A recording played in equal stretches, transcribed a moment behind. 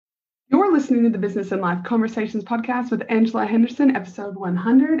You're listening to the Business and Life Conversations podcast with Angela Henderson, episode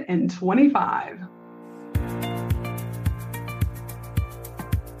 125.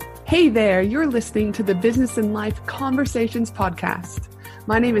 Hey there, you're listening to the Business and Life Conversations podcast.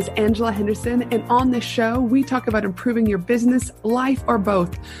 My name is Angela Henderson, and on this show, we talk about improving your business, life, or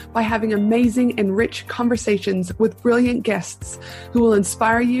both by having amazing and rich conversations with brilliant guests who will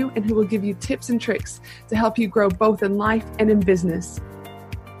inspire you and who will give you tips and tricks to help you grow both in life and in business.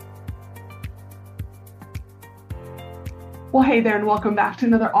 Well, hey there, and welcome back to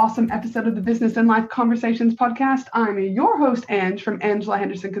another awesome episode of the Business and Life Conversations podcast. I'm your host, Ange, from Angela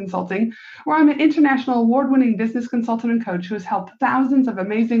Henderson Consulting, where I'm an international award-winning business consultant and coach who has helped thousands of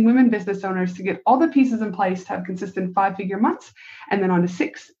amazing women business owners to get all the pieces in place to have consistent 5-figure months and then on to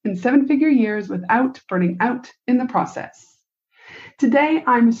 6- and 7-figure years without burning out in the process. Today,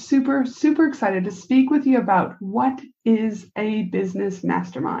 I'm super excited to speak with you about what is a business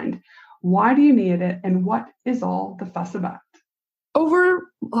mastermind. Why do you need it? And what is all the fuss about?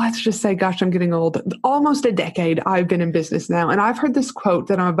 Let's just say, gosh, I'm getting old. Almost a decade I've been in business now. And I've heard this quote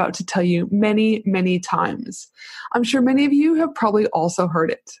that I'm about to tell you many times. I'm sure many of you have probably also heard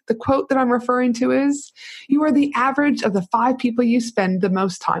it. The quote that I'm referring to is, you are the average of the 5 people you spend the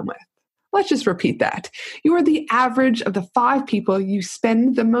most time with. Let's just repeat that. You are the average of the 5 people you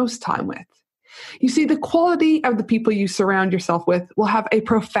spend the most time with. You see, the quality of the people you surround yourself with will have a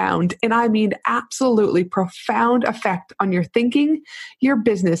profound, and I mean absolutely profound effect on your thinking, your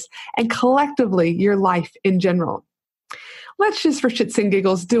business, and collectively your life in general. Let's just for shits and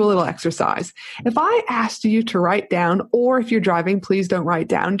giggles do a little exercise. If I asked you to write down, or if you're driving, please don't write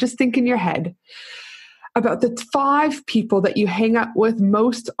down, just think in your head about the 5 people that you hang out with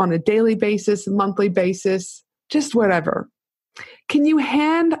most on a daily basis, monthly basis, just whatever. Can you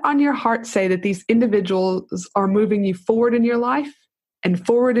hand on your heart say that these individuals are moving you forward in your life and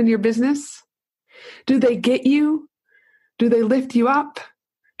forward in your business? Do they get you? Do they lift you up?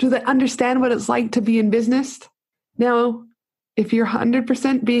 Do they understand what it's like to be in business? Now, if you're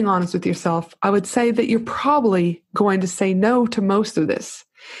 100% being honest with yourself, I would say that you're probably going to say no to most of this.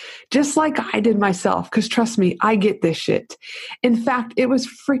 Just like I did myself, because trust me, I get this shit. In fact, it was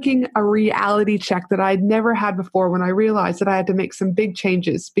freaking a reality check that I'd never had before when I realized that I had to make some big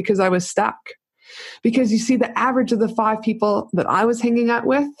changes because I was stuck. Because you see, the average of the 5 people that I was hanging out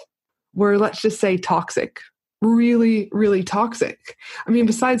with were, let's just say, toxic. Really toxic. I mean,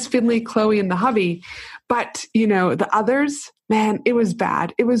 besides Finley, Chloe, and the hubby, but, the others, man, it was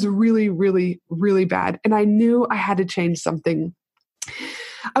bad. It was really bad. And I knew I had to change something.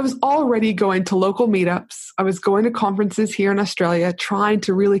 I was already going to local meetups. I was going to conferences here in Australia, trying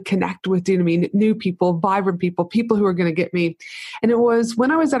to really connect with, new people, vibrant people who are going to get me. And it was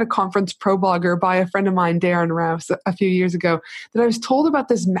when I was at a conference, Pro Blogger, by a friend of mine, Darren Rouse, a few years ago, that I was told about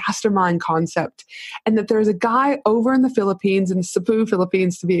this mastermind concept, and that there's a guy over in the Philippines, in Cebu,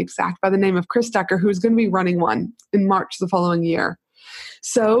 Philippines to be exact, by the name of Chris Tucker, who's going to be running one in March the following year.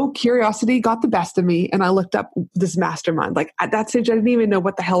 So curiosity got the best of me, and I looked up this mastermind. Like at that stage, I didn't even know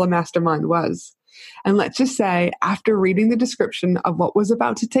what the hell a mastermind was. And let's just say, after reading the description of what was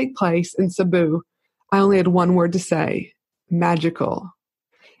about to take place in Cebu, I only had one word to say: magical.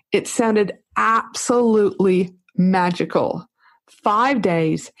 It sounded absolutely magical. 5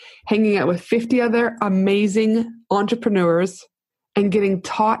 days hanging out with 50 other amazing entrepreneurs and getting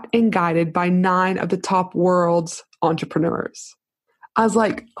taught and guided by 9 of the top world's entrepreneurs. I was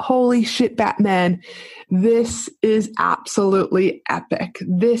like, holy shit, Batman, this is absolutely epic.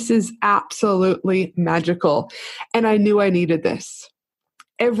 This is absolutely magical. And I knew I needed this.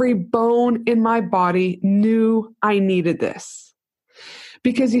 Every bone in my body knew I needed this.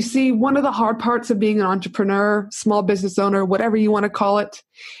 Because you see, one of the hard parts of being an entrepreneur, small business owner, whatever you want to call it,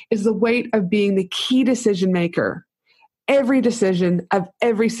 is the weight of being the key decision maker. Every decision of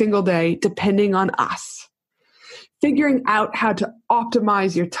every single day, depending on us. Figuring out how to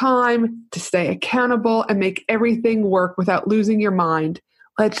optimize your time, to stay accountable and make everything work without losing your mind,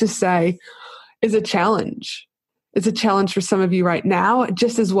 let's just say, is a challenge. It's a challenge for some of you right now,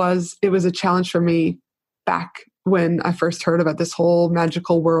 just as it was a challenge for me back when I first heard about this whole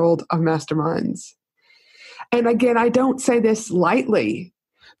magical world of masterminds. And again, I don't say this lightly,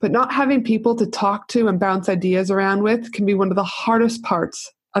 but not having people to talk to and bounce ideas around with can be one of the hardest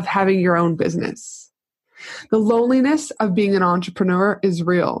parts of having your own business. The loneliness of being an entrepreneur is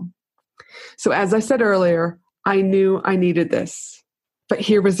real. So as I said earlier, I knew I needed this. But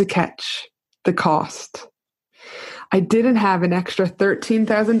here was the catch: the cost. I didn't have an extra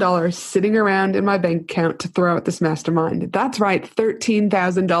 $13,000 sitting around in my bank account to throw at this mastermind. That's right,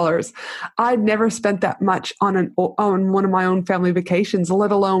 $13,000. I'd never spent that much on one of my own family vacations,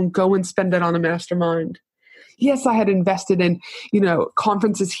 let alone go and spend it on a mastermind. Yes, I had invested in,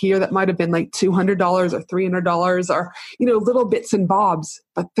 conferences here that might have been like $200 or $300 or, little bits and bobs,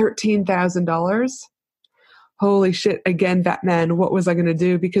 but $13,000. Holy shit. Again, Batman, what was I going to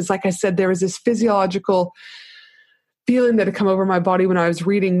do? Because like I said, there was this physiological feeling that had come over my body when I was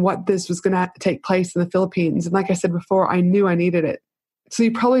reading what this was going to take place in the Philippines. And like I said before, I knew I needed it. So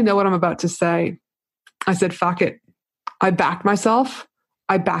you probably know what I'm about to say. I said, fuck it. I backed myself.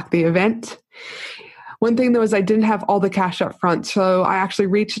 I backed the event. One thing though is I didn't have all the cash up front. So I actually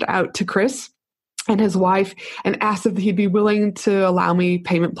reached out to Chris and his wife and asked if he'd be willing to allow me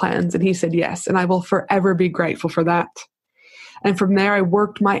payment plans. And he said yes. And I will forever be grateful for that. And from there, I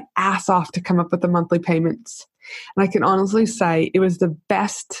worked my ass off to come up with the monthly payments. And I can honestly say it was the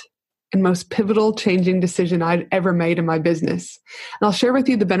best and most pivotal changing decision I'd ever made in my business. And I'll share with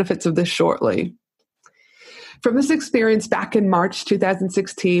you the benefits of this shortly. From this experience back in March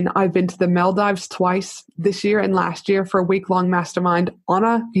 2016, I've been to the Maldives twice this year and last year for a week-long mastermind on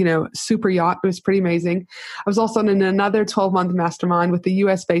a, super yacht. It was pretty amazing. I was also in another 12-month mastermind with a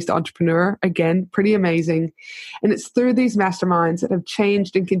US-based entrepreneur. Again, pretty amazing. And it's through these masterminds that have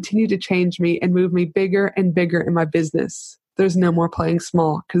changed and continue to change me and move me bigger and bigger in my business. There's no more playing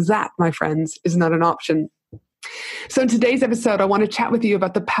small because that, my friends, is not an option. So in today's episode, I want to chat with you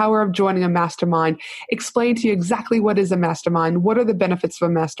about the power of joining a mastermind, explain to you exactly what is a mastermind, what are the benefits of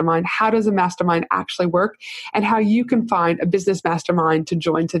a mastermind, how does a mastermind actually work, and how you can find a business mastermind to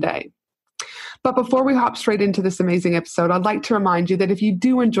join today. But before we hop straight into this amazing episode, I'd like to remind you that if you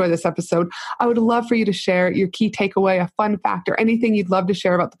do enjoy this episode, I would love for you to share your key takeaway, a fun fact, or anything you'd love to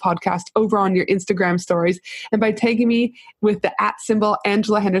share about the podcast over on your Instagram stories. And by tagging me with the @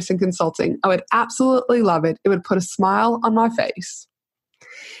 Angela Henderson Consulting, I would absolutely love it. It would put a smile on my face.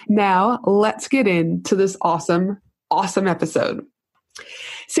 Now, let's get into this awesome episode.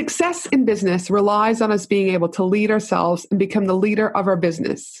 Success in business relies on us being able to lead ourselves and become the leader of our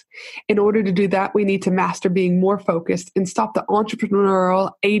business. In order to do that, we need to master being more focused and stop the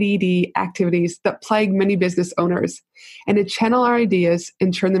entrepreneurial ADD activities that plague many business owners, and to channel our ideas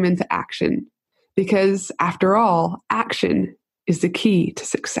and turn them into action. Because after all, action is the key to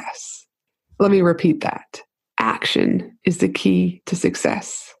success. Let me repeat that. Action is the key to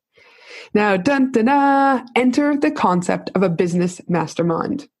success. Now, enter the concept of a business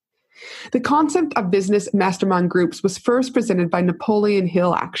mastermind. The concept of business mastermind groups was first presented by Napoleon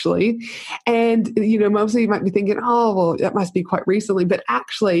Hill, actually. And, most of you might be thinking, oh, well, that must be quite recently. But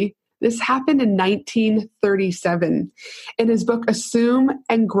actually, this happened in 1937 in his book, Assume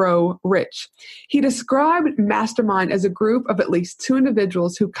and Grow Rich. He described mastermind as a group of at least 2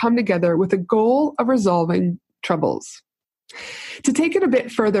 individuals who come together with a goal of resolving troubles. To take it a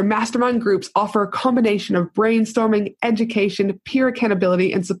bit further, mastermind groups offer a combination of brainstorming, education, peer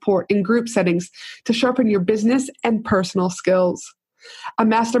accountability, and support in group settings to sharpen your business and personal skills. A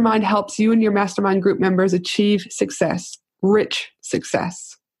mastermind helps you and your mastermind group members achieve success, rich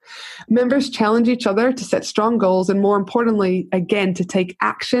success. Members challenge each other to set strong goals and, more importantly, again, to take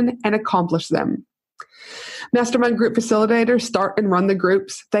action and accomplish them. Mastermind group facilitators start and run the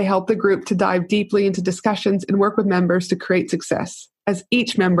groups. They help the group to dive deeply into discussions and work with members to create success as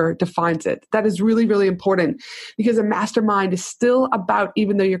each member defines it. That is really, really important because a mastermind is still about,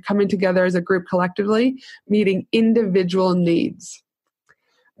 even though you're coming together as a group collectively, meeting individual needs.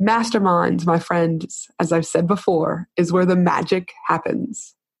 Masterminds, my friends, as I've said before, is where the magic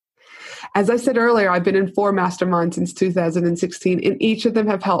happens. As I said earlier, I've been in 4 masterminds since 2016, and each of them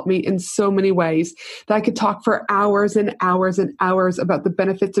have helped me in so many ways that I could talk for hours and hours and hours about the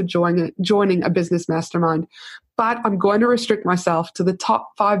benefits of joining a business mastermind. But I'm going to restrict myself to the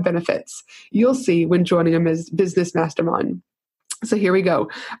top 5 benefits you'll see when joining a business mastermind. So here we go.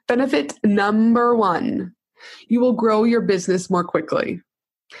 Benefit number 1, you will grow your business more quickly.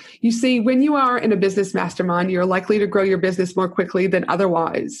 You see, when you are in a business mastermind, you're likely to grow your business more quickly than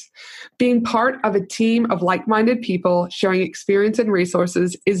otherwise. Being part of a team of like-minded people sharing experience and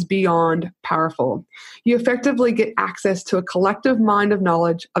resources is beyond powerful. You effectively get access to a collective mind of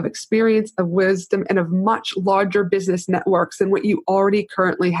knowledge, of experience, of wisdom, and of much larger business networks than what you already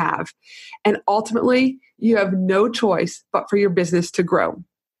currently have. And ultimately, you have no choice but for your business to grow.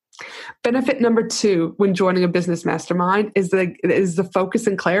 Benefit number 2 when joining a business mastermind is the focus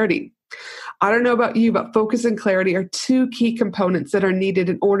and clarity. I don't know about you, but focus and clarity are two key components that are needed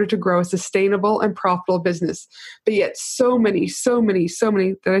in order to grow a sustainable and profitable business. But yet so many,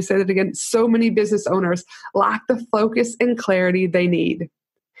 did I say that again? So many business owners lack the focus and clarity they need.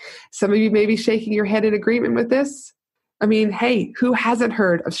 Some of you may be shaking your head in agreement with this. I mean, hey, who hasn't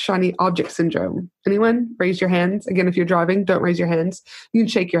heard of shiny object syndrome? Anyone? Raise your hands. Again, if you're driving, don't raise your hands. You can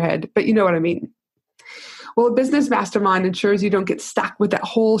shake your head, but you know what I mean. Well, a business mastermind ensures you don't get stuck with that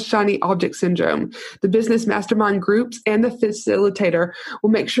whole shiny object syndrome. The business mastermind groups and the facilitator will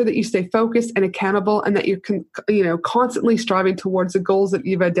make sure that you stay focused and accountable, and that you're constantly striving towards the goals that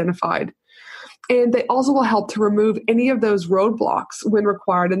you've identified. And they also will help to remove any of those roadblocks when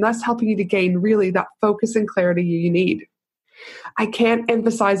required, and thus helping you to gain really that focus and clarity you need. I can't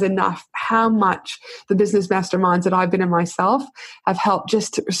emphasize enough how much the business masterminds that I've been in myself have helped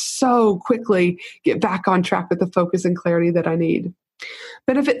just to so quickly get back on track with the focus and clarity that I need.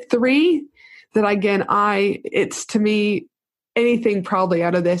 Benefit 3, that again, it's to me, anything probably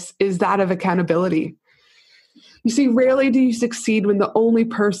out of this is that of accountability. You see, rarely do you succeed when the only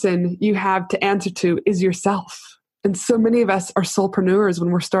person you have to answer to is yourself. And so many of us are solopreneurs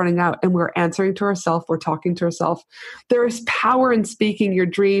when we're starting out and we're answering to ourselves, we're talking to ourselves. There is power in speaking your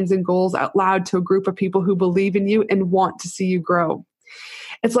dreams and goals out loud to a group of people who believe in you and want to see you grow.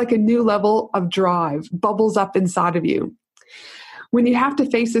 It's like a new level of drive bubbles up inside of you. When you have to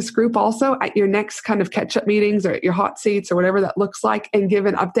face this group also at your next kind of catch-up meetings or at your hot seats or whatever that looks like, and give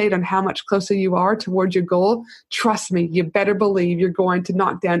an update on how much closer you are towards your goal, trust me, you better believe you're going to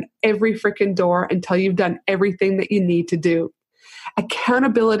knock down every freaking door until you've done everything that you need to do.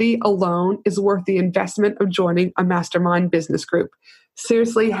 Accountability alone is worth the investment of joining a mastermind business group.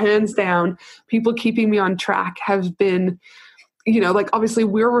 Seriously, hands down, people keeping me on track have been, obviously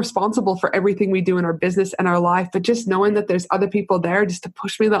we're responsible for everything we do in our business and our life, but just knowing that there's other people there just to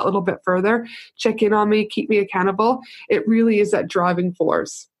push me that little bit further, check in on me, keep me accountable, it really is that driving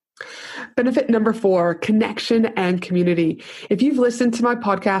force. Benefit number 4, connection and community. If you've listened to my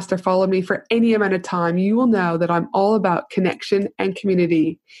podcast or followed me for any amount of time, you will know that I'm all about connection and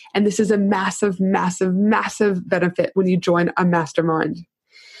community. And this is a massive, massive, massive benefit when you join a mastermind.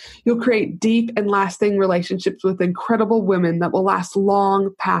 You'll create deep and lasting relationships with incredible women that will last long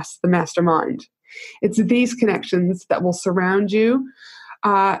past the mastermind. It's these connections that will surround you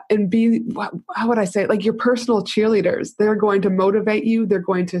and be, how would I say it, like your personal cheerleaders. They're going to motivate you. They're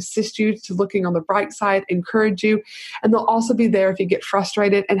going to assist you to looking on the bright side, encourage you, and they'll also be there if you get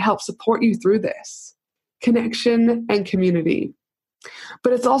frustrated and help support you through this. Connection and community.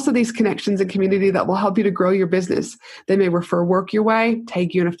 But it's also these connections and community that will help you to grow your business. They may refer work your way,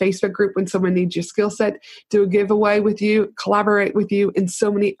 tag you in a Facebook group when someone needs your skill set, do a giveaway with you, collaborate with you, and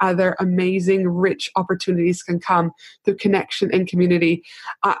so many other amazing, rich opportunities can come through connection and community.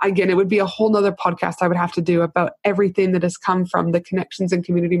 Again, it would be a whole nother podcast I would have to do about everything that has come from the connections and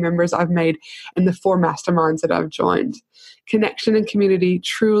community members I've made and the 4 masterminds that I've joined. Connection and community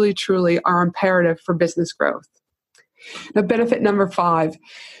truly, truly are imperative for business growth. Now, benefit number 5,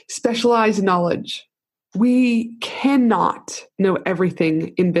 specialized knowledge. We cannot know everything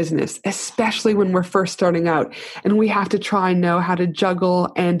in business, especially when we're first starting out, and we have to try and know how to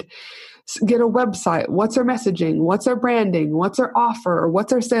juggle and get a website. What's our messaging? What's our branding? What's our offer?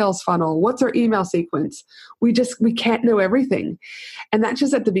 What's our sales funnel? What's our email sequence? We can't know everything. And that's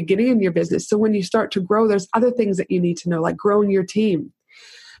just at the beginning of your business. So when you start to grow, there's other things that you need to know, like growing your team.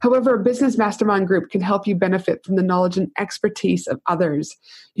 However, a business mastermind group can help you benefit from the knowledge and expertise of others.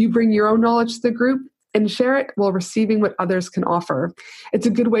 You bring your own knowledge to the group and share it while receiving what others can offer. It's a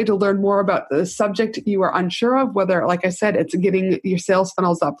good way to learn more about the subject you are unsure of, whether, like I said, it's getting your sales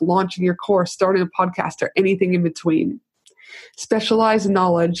funnels up, launching your course, starting a podcast, or anything in between. Specialized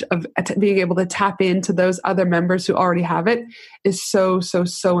knowledge of being able to tap into those other members who already have it is so, so,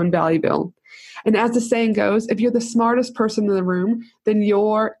 so invaluable. And as the saying goes, if you're the smartest person in the room, then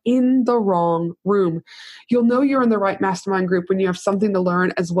you're in the wrong room. You'll know you're in the right mastermind group when you have something to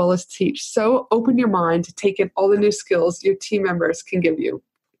learn as well as teach. So open your mind to take in all the new skills your team members can give you.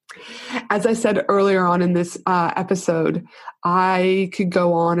 As I said earlier on in this episode, I could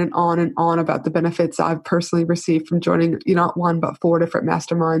go on and on and on about the benefits I've personally received from joining not 1, but 4 different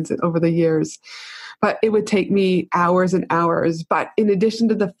masterminds over the years. But it would take me hours and hours. But in addition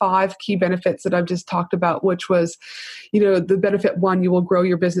to the 5 key benefits that I've just talked about, which was, the benefit 1, you will grow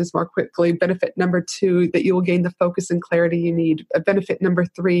your business more quickly. Benefit number 2, that you will gain the focus and clarity you need. Benefit number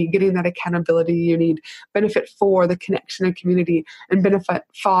 3, getting that accountability you need. Benefit 4, the connection and community. And benefit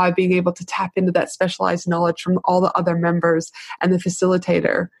 5, being able to tap into that specialized knowledge from all the other members and the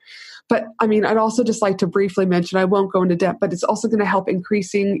facilitator. But I mean, I'd also just like to briefly mention, I won't go into depth, but it's also going to help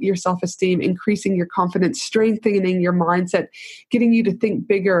increasing your self-esteem, increasing your confidence, strengthening your mindset, getting you to think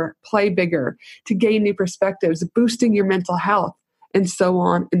bigger, play bigger, to gain new perspectives, boosting your mental health, and so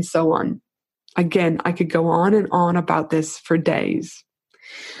on and so on. Again, I could go on and on about this for days.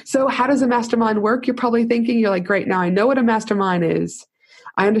 So how does a mastermind work? You're probably thinking, you're like, great, now I know what a mastermind is.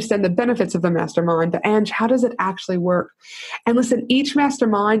 I understand the benefits of the mastermind, but Ange, how does it actually work? And listen, each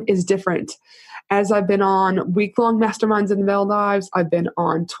mastermind is different. As I've been on week-long masterminds in the Maldives, I've been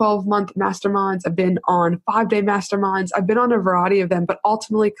on 12-month masterminds, I've been on 5-day masterminds, I've been on a variety of them, but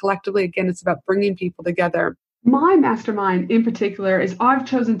ultimately, collectively, again, it's about bringing people together. My mastermind in particular is I've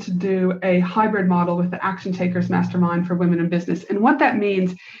chosen to do a hybrid model with the Action Takers Mastermind for Women in Business. And what that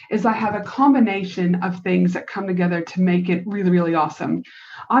means is I have a combination of things that come together to make it really, really awesome.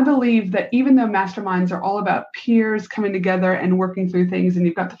 I believe that even though masterminds are all about peers coming together and working through things, and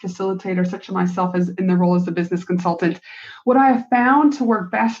you've got the facilitator, such as myself as in the role as a business consultant, what I have found to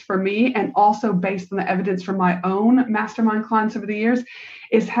work best for me, and also based on the evidence from my own mastermind clients over the years,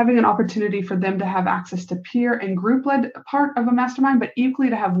 is having an opportunity for them to have access to peer and group-led part of a mastermind, but equally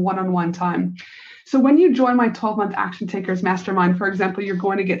to have one-on-one time. So when you join my 12-month Action Takers Mastermind, for example, you're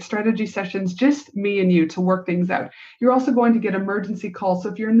going to get strategy sessions, just me and you, to work things out. You're also going to get emergency calls. So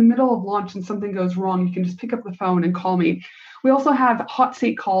if you're in the middle of launch and something goes wrong, you can just pick up the phone and call me. We also have hot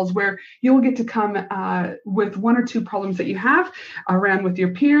seat calls where you'll get to come with 1 or 2 problems that you have around with your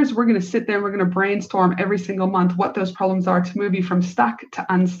peers. We're going to sit there and we're going to brainstorm every single month what those problems are to move you from stuck to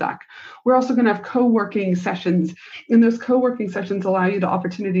unstuck. We're also going to have co-working sessions, and those co-working sessions allow you the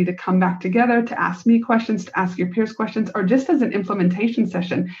opportunity to come back together, to ask me questions, to ask your peers questions, or just as an implementation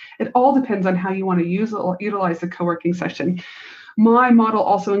session. It all depends on how you want to utilize the co-working session. My model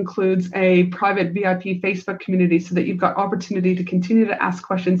also includes a private VIP Facebook community so that you've got opportunity to continue to ask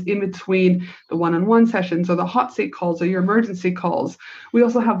questions in between the one-on-one sessions or the hot seat calls or your emergency calls. We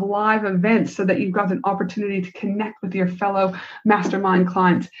also have live events so that you've got an opportunity to connect with your fellow mastermind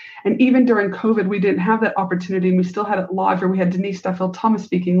clients. And even during COVID, we didn't have that opportunity, and we still had it live, where we had Denise Duffield-Thomas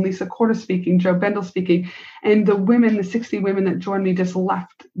speaking, Lisa Corda speaking, Joe Bendel speaking, and the 60 women that joined me just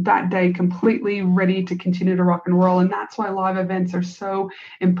left that day completely ready to continue to rock and roll. And that's why live events are so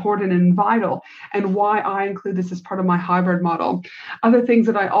important and vital, and why I include this as part of my hybrid model. Other things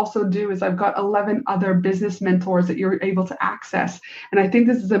that I also do is I've got 11 other business mentors that you're able to access. And I think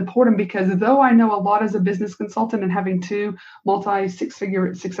this is important because though I know a lot as a business consultant and having 2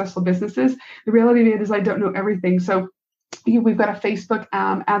 multi-6-figure successful businesses, the reality of it is I don't know everything. So we've got a Facebook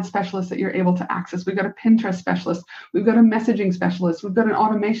ad specialist that you're able to access. We've got a Pinterest specialist. We've got a messaging specialist. We've got an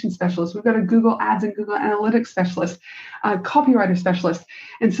automation specialist. We've got a Google Ads and Google Analytics specialist, a copywriter specialist.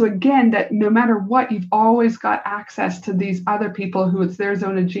 And so again, that no matter what, you've always got access to these other people who it's their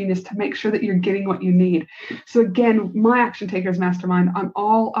zone of genius to make sure that you're getting what you need. So again, my Action Takers Mastermind, I'm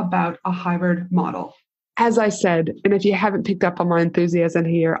all about a hybrid model. As I said, and if you haven't picked up on my enthusiasm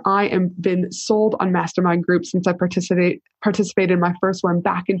here, I am been sold on mastermind groups since I participated in my first one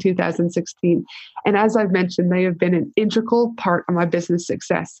back in 2016. And as I've mentioned, they have been an integral part of my business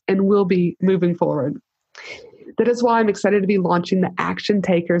success and will be moving forward. That is why I'm excited to be launching the Action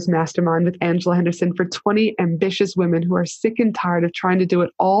Takers Mastermind with Angela Henderson for 20 ambitious women who are sick and tired of trying to do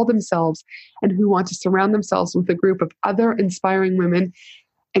it all themselves and who want to surround themselves with a group of other inspiring women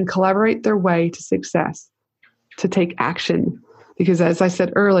and collaborate their way to success, to take action. Because as I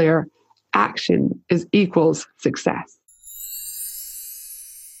said earlier, action equals success.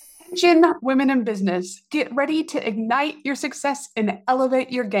 Attention, women in business, get ready to ignite your success and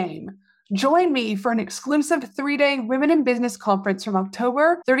elevate your game. Join me for an exclusive 3-day Women in Business conference from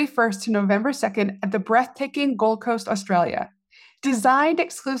October 31st to November 2nd at the breathtaking Gold Coast, Australia. Designed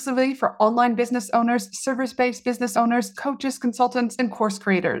exclusively for online business owners, service-based business owners, coaches, consultants, and course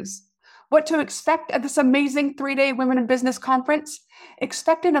creators. What to expect at this amazing 3-day Women in Business conference?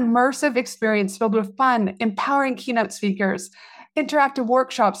 Expect an immersive experience filled with fun, empowering keynote speakers, interactive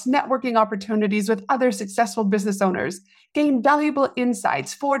workshops, networking opportunities with other successful business owners, gain valuable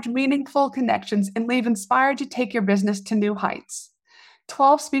insights, forge meaningful connections, and leave inspired to take your business to new heights.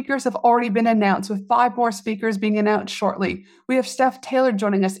 12 speakers have already been announced, with 5 more speakers being announced shortly. We have Steph Taylor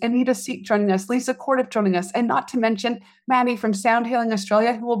joining us, Anita Seek joining us, Lisa Cordiff joining us, and not to mention Maddie from Sound Healing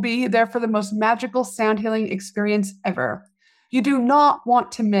Australia, who will be there for the most magical sound healing experience ever. You do not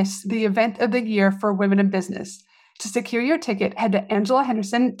want to miss the event of the year for women in business. To secure your ticket, head to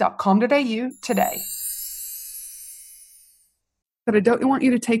angelahenderson.com.au today. But I don't want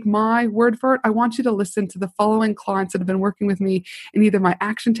you to take my word for it. I want you to listen to the following clients that have been working with me in either my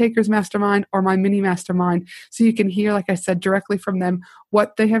Action Takers Mastermind or my Mini Mastermind, so you can hear, like I said, directly from them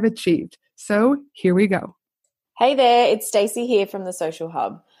what they have achieved. So here we go. Hey there, it's Stacey here from the Social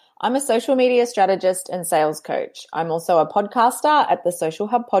Hub. I'm a social media strategist and sales coach. I'm also a podcaster at the Social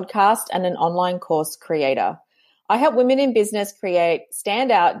Hub podcast and an online course creator. I help women in business create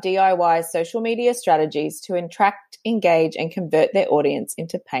standout DIY social media strategies to attract, engage, and convert their audience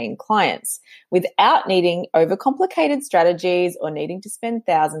into paying clients without needing overcomplicated strategies or needing to spend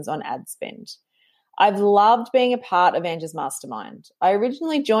thousands on ad spend. I've loved being a part of Angie's Mastermind. I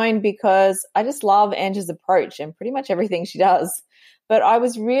originally joined because I just love Angie's approach and pretty much everything she does. But I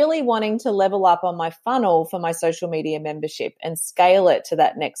was really wanting to level up on my funnel for my social media membership and scale it to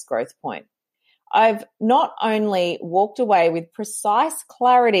that next growth point. I've not only walked away with precise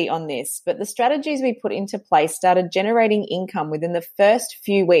clarity on this, but the strategies we put into place started generating income within the first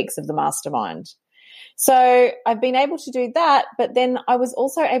few weeks of the mastermind. So I've been able to do that, but then I was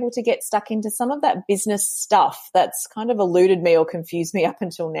also able to get stuck into some of that business stuff that's kind of eluded me or confused me up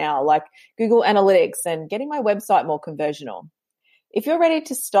until now, like Google Analytics and getting my website more conversional. If you're ready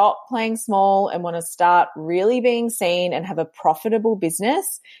to stop playing small and want to start really being seen and have a profitable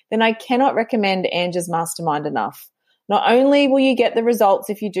business, then I cannot recommend Angie's Mastermind enough. Not only will you get the results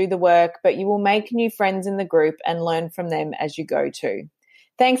if you do the work, but you will make new friends in the group and learn from them as you go too.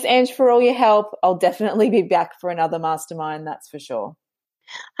 Thanks, Ange, for all your help. I'll definitely be back for another mastermind, that's for sure.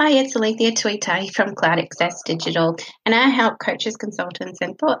 Hi, it's Alethea Tuitai from Cloud Access Digital, and I help coaches, consultants,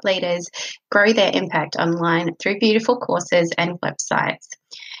 and thought leaders grow their impact online through beautiful courses and websites.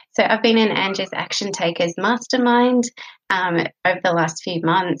 So I've been in Angie's Action Takers Mastermind over the last few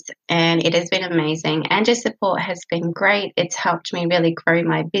months, and it has been amazing. Angie's support has been great. It's helped me really grow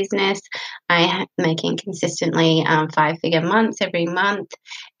my business. I am making consistently 5-figure months every month,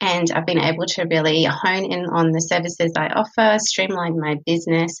 and I've been able to really hone in on the services I offer, streamline my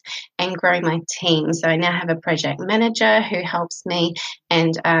business, and grow my team. So I now have a project manager who helps me,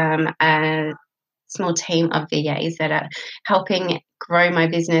 and a small team of VAs that are helping grow my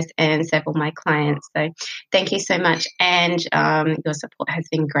business and several my clients. So thank you so much. And your support has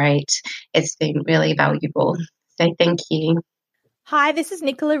been great. It's been really valuable. So thank you. Hi, this is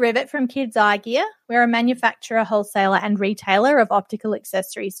Nicola Rivet from Kids Eye Gear. We're a manufacturer, wholesaler and retailer of optical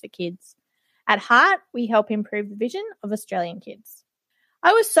accessories for kids. At heart, we help improve the vision of Australian kids.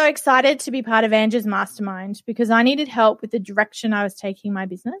 I was so excited to be part of Angie's Mastermind because I needed help with the direction I was taking my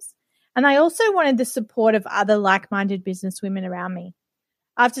business. And I also wanted the support of other like-minded businesswomen around me.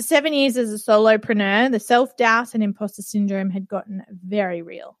 After 7 years as a solopreneur, the self-doubt and imposter syndrome had gotten very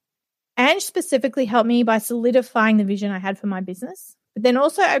real. Ange specifically helped me by solidifying the vision I had for my business, but then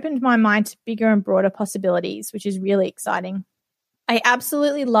also opened my mind to bigger and broader possibilities, which is really exciting. I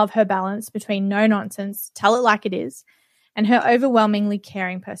absolutely love her balance between no nonsense, tell it like it is, and her overwhelmingly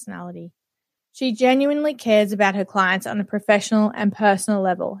caring personality. She genuinely cares about her clients on a professional and personal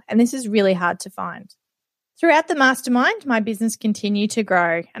level, and this is really hard to find. Throughout the mastermind, my business continued to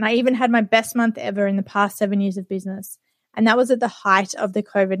grow, and I even had my best month ever in the past 7 years of business, and that was at the height of the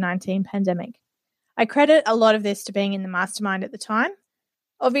COVID-19 pandemic. I credit a lot of this to being in the mastermind at the time.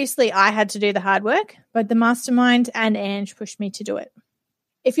 Obviously, I had to do the hard work, but the mastermind and Ange pushed me to do it.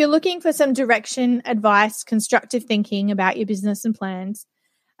 If you're looking for some direction, advice, constructive thinking about your business and plans,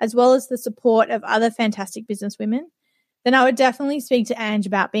 as well as the support of other fantastic businesswomen, then I would definitely speak to Ange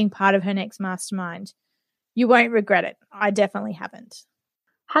about being part of her next mastermind. You won't regret it. I definitely haven't.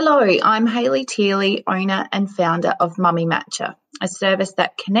 Hello, I'm Hayley Tearley, owner and founder of Mummy Matcher, a service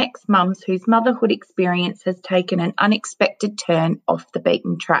that connects mums whose motherhood experience has taken an unexpected turn off the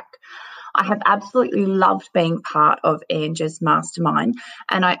beaten track. I have absolutely loved being part of Angie's Mastermind,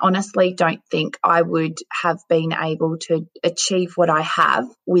 and I honestly don't think I would have been able to achieve what I have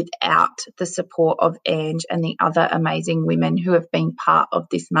without the support of Ange and the other amazing women who have been part of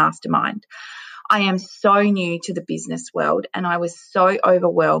this mastermind. I am so new to the business world and I was so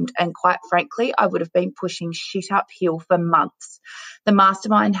overwhelmed, and quite frankly, I would have been pushing shit uphill for months. The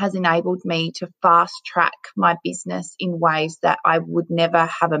mastermind has enabled me to fast track my business in ways that I would never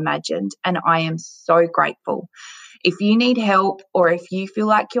have imagined, and I am so grateful. If you need help, or if you feel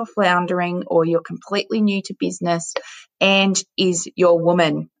like you're floundering or you're completely new to business, Ange is your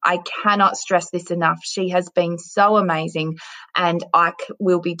woman. I cannot stress this enough. She has been so amazing, and I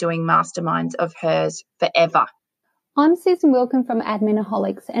will be doing masterminds of hers forever. I'm Susan Wilkin from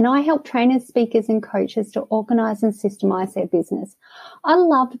Adminaholics, and I help trainers, speakers and coaches to organise and systemize their business. I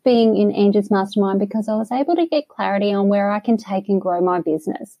loved being in Angie's Mastermind because I was able to get clarity on where I can take and grow my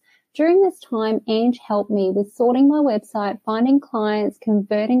business. During this time, Ange helped me with sorting my website, finding clients,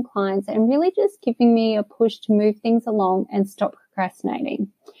 converting clients, and really just giving me a push to move things along and stop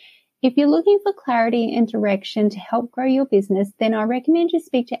procrastinating. If you're looking for clarity and direction to help grow your business, then I recommend you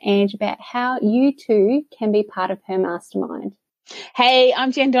speak to Ange about how you too can be part of her mastermind. Hey,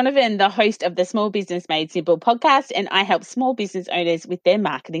 I'm Jen Donovan, the host of the Small Business Made Simple podcast, and I help small business owners with their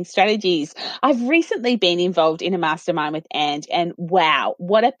marketing strategies. I've recently been involved in a mastermind with Ange, and wow,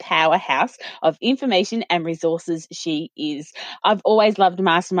 what a powerhouse of information and resources she is. I've always loved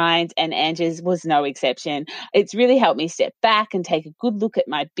masterminds, and Ange's was no exception. It's really helped me step back and take a good look at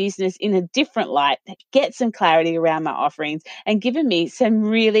my business in a different light, get some clarity around my offerings, and given me some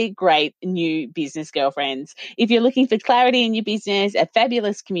really great new business girlfriends. If you're looking for clarity in your business, a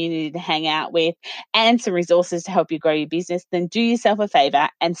fabulous community to hang out with, and some resources to help you grow your business, then do yourself a favor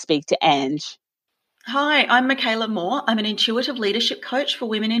and speak to Ange. Hi, I'm Michaela Moore. I'm an intuitive leadership coach for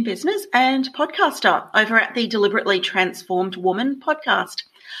women in business and podcaster over at the Deliberately Transformed Woman podcast.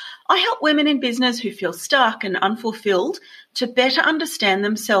 I help women in business who feel stuck and unfulfilled to better understand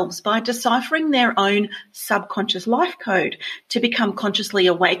themselves by deciphering their own subconscious life code, to become consciously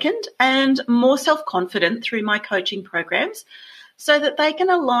awakened and more self-confident through my coaching programs, so that they can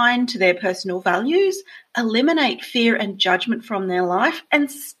align to their personal values, eliminate fear and judgment from their life, and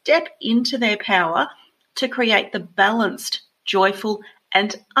step into their power to create the balanced, joyful,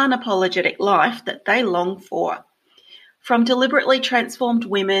 and unapologetic life that they long for. From deliberately transformed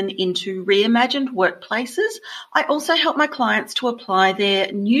women into reimagined workplaces, I also help my clients to apply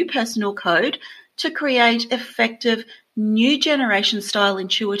their new personal code to create effective, new generation style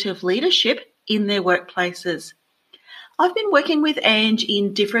intuitive leadership in their workplaces. I've been working with Ange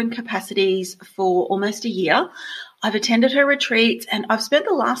in different capacities for almost a year. I've attended her retreats and I've spent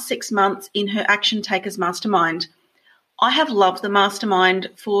the last 6 months in her Action Takers Mastermind. I have loved the mastermind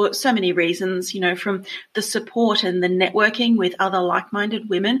for so many reasons, from the support and the networking with other like-minded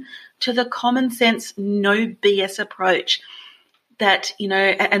women to the common sense, no BS approach that,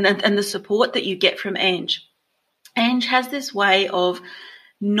 and the support that you get from Ange. Ange has this way of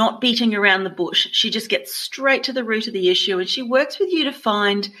not beating around the bush. She just gets straight to the root of the issue, and she works with you to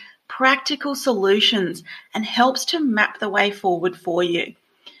find practical solutions and helps to map the way forward for you.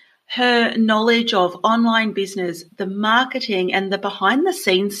 Her knowledge of online business, the marketing, and the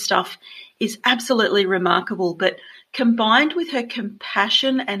behind-the-scenes stuff is absolutely remarkable, but combined with her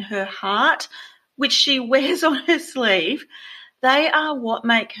compassion and her heart, which she wears on her sleeve, they are what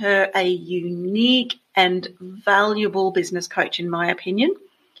make her a unique and valuable business coach, in my opinion.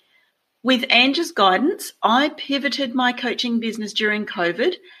 With Ange's guidance, I pivoted my coaching business during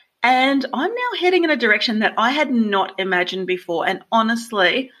COVID, and I'm now heading in a direction that I had not imagined before, and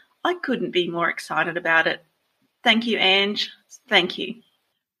honestly, I couldn't be more excited about it. Thank you, Ange. Thank you.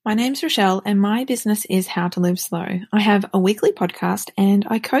 My name's Rochelle and my business is How to Live Slow. I have a weekly podcast and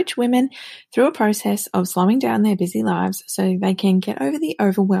I coach women through a process of slowing down their busy lives so they can get over the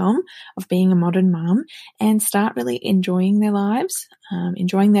overwhelm of being a modern mum and start really enjoying their lives,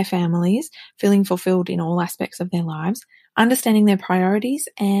 enjoying their families, feeling fulfilled in all aspects of their lives, understanding their priorities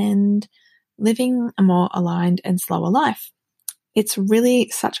and living a more aligned and slower life. It's really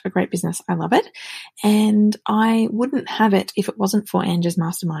such a great business. I love it. And I wouldn't have it if it wasn't for Ange's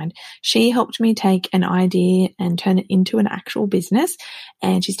mastermind. She helped me take an idea and turn it into an actual business.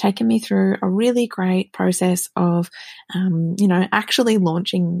 And she's taken me through a really great process of, actually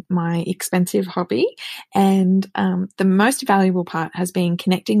launching my expensive hobby. And the most valuable part has been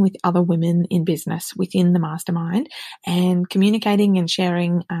connecting with other women in business within the mastermind and communicating and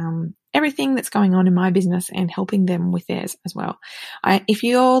sharing everything that's going on in my business and helping them with theirs as well. If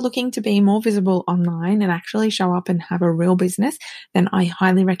you're looking to be more visible online and actually show up and have a real business, then I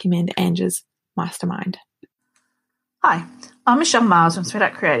highly recommend Ange's Mastermind. Hi, I'm Michelle Miles from Sweet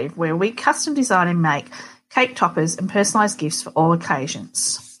Out Creative, where we custom design and make cake toppers and personalised gifts for all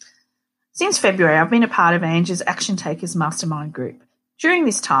occasions. Since February, I've been a part of Ange's Action Takers Mastermind group. During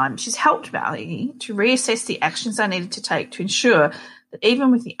this time, she's helped me to reassess the actions I needed to take to ensure that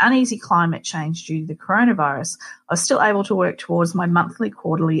even with the uneasy climate change due to the coronavirus, I was still able to work towards my monthly,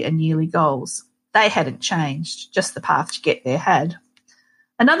 quarterly and yearly goals. They hadn't changed, just the path to get there had.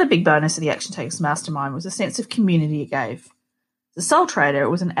 Another big bonus of the Action Takers Mastermind was a sense of community it gave. As a sole trader, it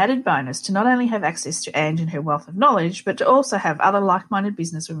was an added bonus to not only have access to Ange and her wealth of knowledge, but to also have other like-minded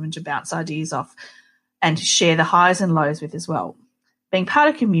businesswomen to bounce ideas off and to share the highs and lows with as well. Being part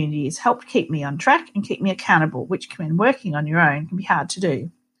of community has helped keep me on track and keep me accountable, which when working on your own can be hard to do.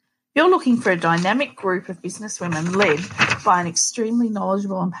 If you're looking for a dynamic group of businesswomen led backed by an extremely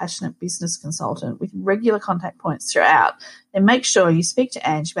knowledgeable and passionate business consultant with regular contact points throughout, then make sure you speak to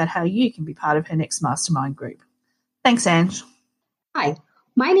Ange about how you can be part of her next mastermind group. Thanks, Ange. Hi,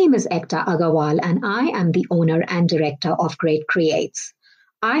 my name is Ekta Agarwal and I am the owner and director of Great Creates.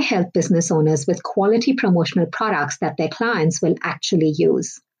 I help business owners with quality promotional products that their clients will actually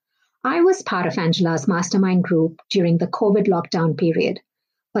use. I was part of Angela's mastermind group during the COVID lockdown period.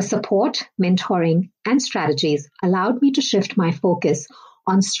 Her support, mentoring, and strategies allowed me to shift my focus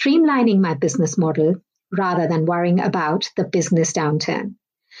on streamlining my business model rather than worrying about the business downturn.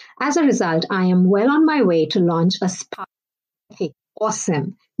 As a result, I am well on my way to launch a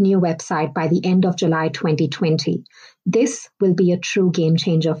awesome new website by the end of July 2020. This will be a true game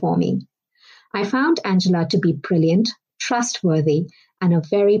changer for me. I found Angela to be brilliant, trustworthy, and a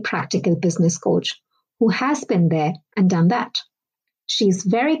very practical business coach who has been there and done that. She's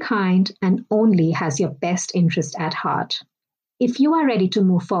very kind and only has your best interest at heart. If you are ready to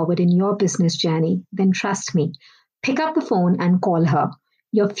move forward in your business journey, then trust me, pick up the phone and call her.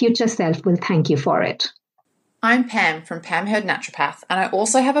 Your future self will thank you for it. I'm Pam from Pam Heard Naturopath, and I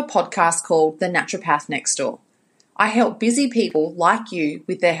also have a podcast called The Naturopath Next Door. I help busy people like you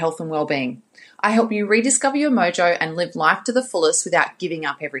with their health and well-being. I help you rediscover your mojo and live life to the fullest without giving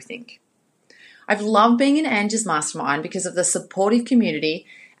up everything. I've loved being in Ange's mastermind because of the supportive community,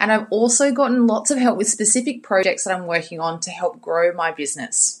 and I've also gotten lots of help with specific projects that I'm working on to help grow my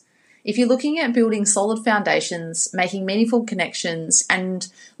business. If you're looking at building solid foundations, making meaningful connections, and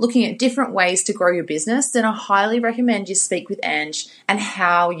looking at different ways to grow your business, then I highly recommend you speak with Ange and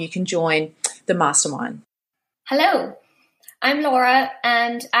how you can join the mastermind. Hello, I'm Laura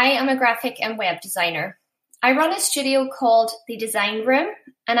and I am a graphic and web designer. I run a studio called The Design Room,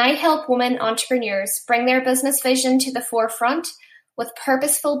 and I help women entrepreneurs bring their business vision to the forefront with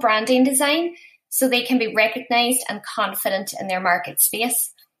purposeful branding design so they can be recognized and confident in their market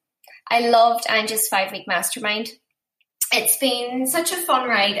space. I loved Ange's 5-week mastermind. It's been such a fun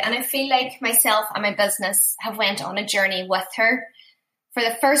ride, and I feel like myself and my business have went on a journey with her. For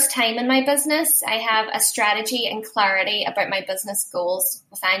the first time in my business, I have a strategy and clarity about my business goals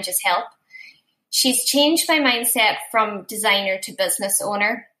with Ange's help. She's changed my mindset from designer to business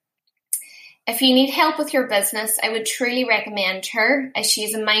owner. If you need help with your business, I would truly recommend her, as she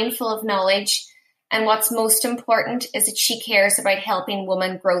is mindful of knowledge, and what's most important is that she cares about helping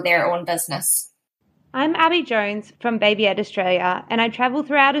women grow their own business. I'm Abby Jones from Baby Ed Australia, and I travel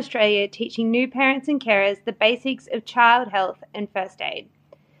throughout Australia teaching new parents and carers the basics of child health and first aid.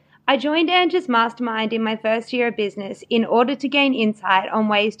 I joined Ange's mastermind in my first year of business in order to gain insight on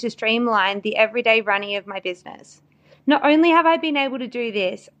ways to streamline the everyday running of my business. Not only have I been able to do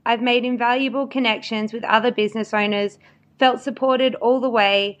this, I've made invaluable connections with other business owners, felt supported all the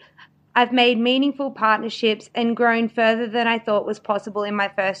way. I've made meaningful partnerships and grown further than I thought was possible in my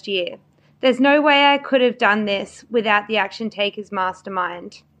first year. There's no way I could have done this without the Action Takers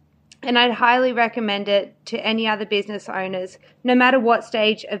Mastermind. And I'd highly recommend it to any other business owners, no matter what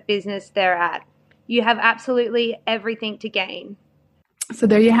stage of business they're at. You have absolutely everything to gain. So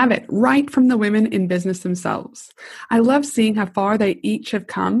there you have it, right from the women in business themselves. I love seeing how far they each have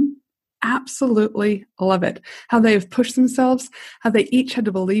come. Absolutely love it. How they have pushed themselves, how they each had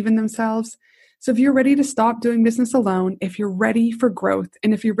to believe in themselves. So if you're ready to stop doing business alone, if you're ready for growth,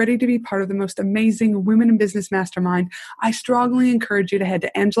 and if you're ready to be part of the most amazing Women in Business Mastermind, I strongly encourage you to head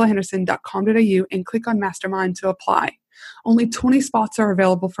to angelahenderson.com.au and click on Mastermind to apply. Only 20 spots are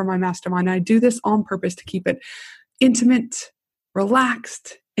available for my mastermind. I do this on purpose to keep it intimate,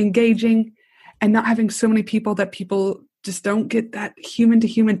 relaxed, engaging, and not having so many people that people just don't get that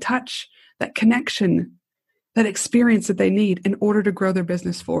human-to-human touch, that connection, that experience that they need in order to grow their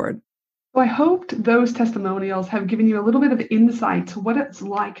business forward. So I hoped those testimonials have given you a little bit of insight to what it's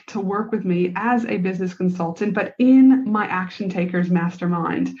like to work with me as a business consultant, but in my Action Takers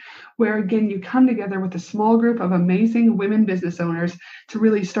Mastermind, where again, you come together with a small group of amazing women business owners to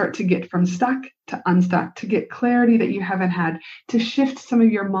really start to get from stuck to unstuck, to get clarity that you haven't had, to shift some of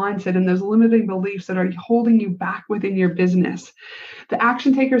your mindset and those limiting beliefs that are holding you back within your business. The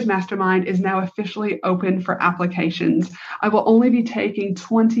Action Takers Mastermind is now officially open for applications. I will only be taking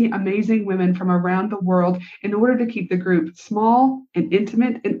 20 amazing women from around the world in order to keep the group small and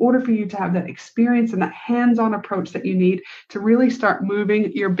intimate, in order for you to have that experience and that hands-on approach that you need to really start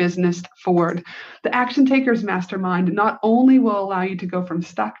moving your business forward. The Action Takers Mastermind not only will allow you to go from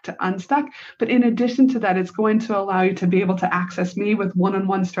stuck to unstuck, but in addition to that, it's going to allow you to be able to access me with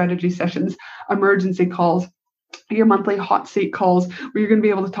one-on-one strategy sessions, emergency calls, your monthly hot seat calls where you're going to be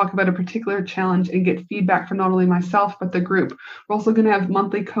able to talk about a particular challenge and get feedback from not only myself, but the group. We're also going to have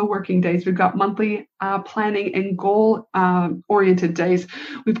monthly co-working days. We've got monthly planning and goal oriented days.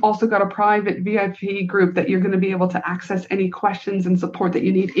 We've also got a private VIP group that you're going to be able to access any questions and support that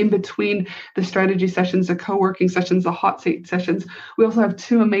you need in between the strategy sessions, the co-working sessions, the hot seat sessions. We also have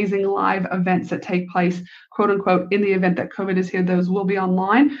 2 amazing live events that take place, quote unquote, in the event that COVID is here. Those will be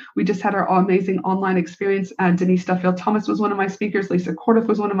online. We just had our amazing online experience. Denise Duffield-Thomas was one of my speakers. Lisa Cordiff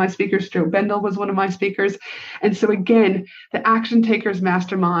was one of my speakers. Joe Bendel was one of my speakers. And so again, the Action Takers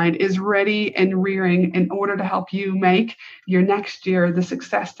Mastermind is ready and rearing in order to help you make your next year the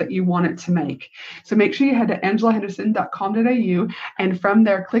success that you want it to make. So make sure you head to angelahenderson.com.au and from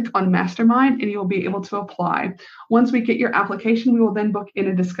there click on Mastermind and you'll be able to apply. Once we get your application, we will then book in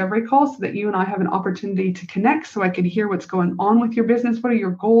a discovery call so that you and I have an opportunity to connect so I can hear what's going on with your business. What are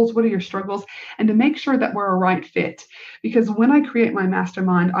your goals? What are your struggles? And to make sure that we're a right fit. Because when I create my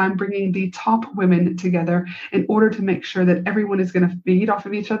mastermind, I'm bringing the top women together in order to make sure that everyone is going to feed off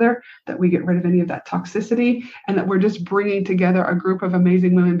of each other, that we get rid of any of that toxicity, and that we're just bringing together a group of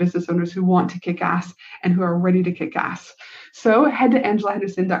amazing women business owners who want to kick ass and who are ready to kick ass. So head to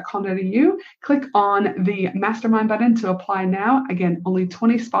angelahenderson.com.au, click on the mastermind button to apply now. Again, only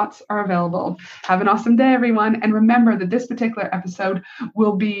 20 spots are available. Have an awesome day, everyone. And remember that this particular episode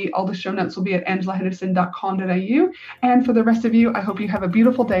will be, all the show notes will be at angelahenderson.com.au. And for the rest of you, I hope you have a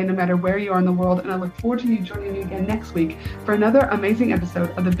beautiful day no matter where you are in the world. And I look forward to you joining me again next week for another amazing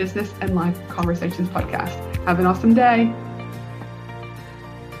episode of the Business and Life Conversations podcast. Have an awesome day.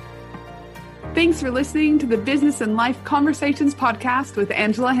 Thanks for listening to the Business and Life Conversations podcast with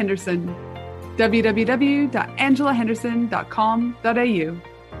Angela Henderson. www.angelahenderson.com.au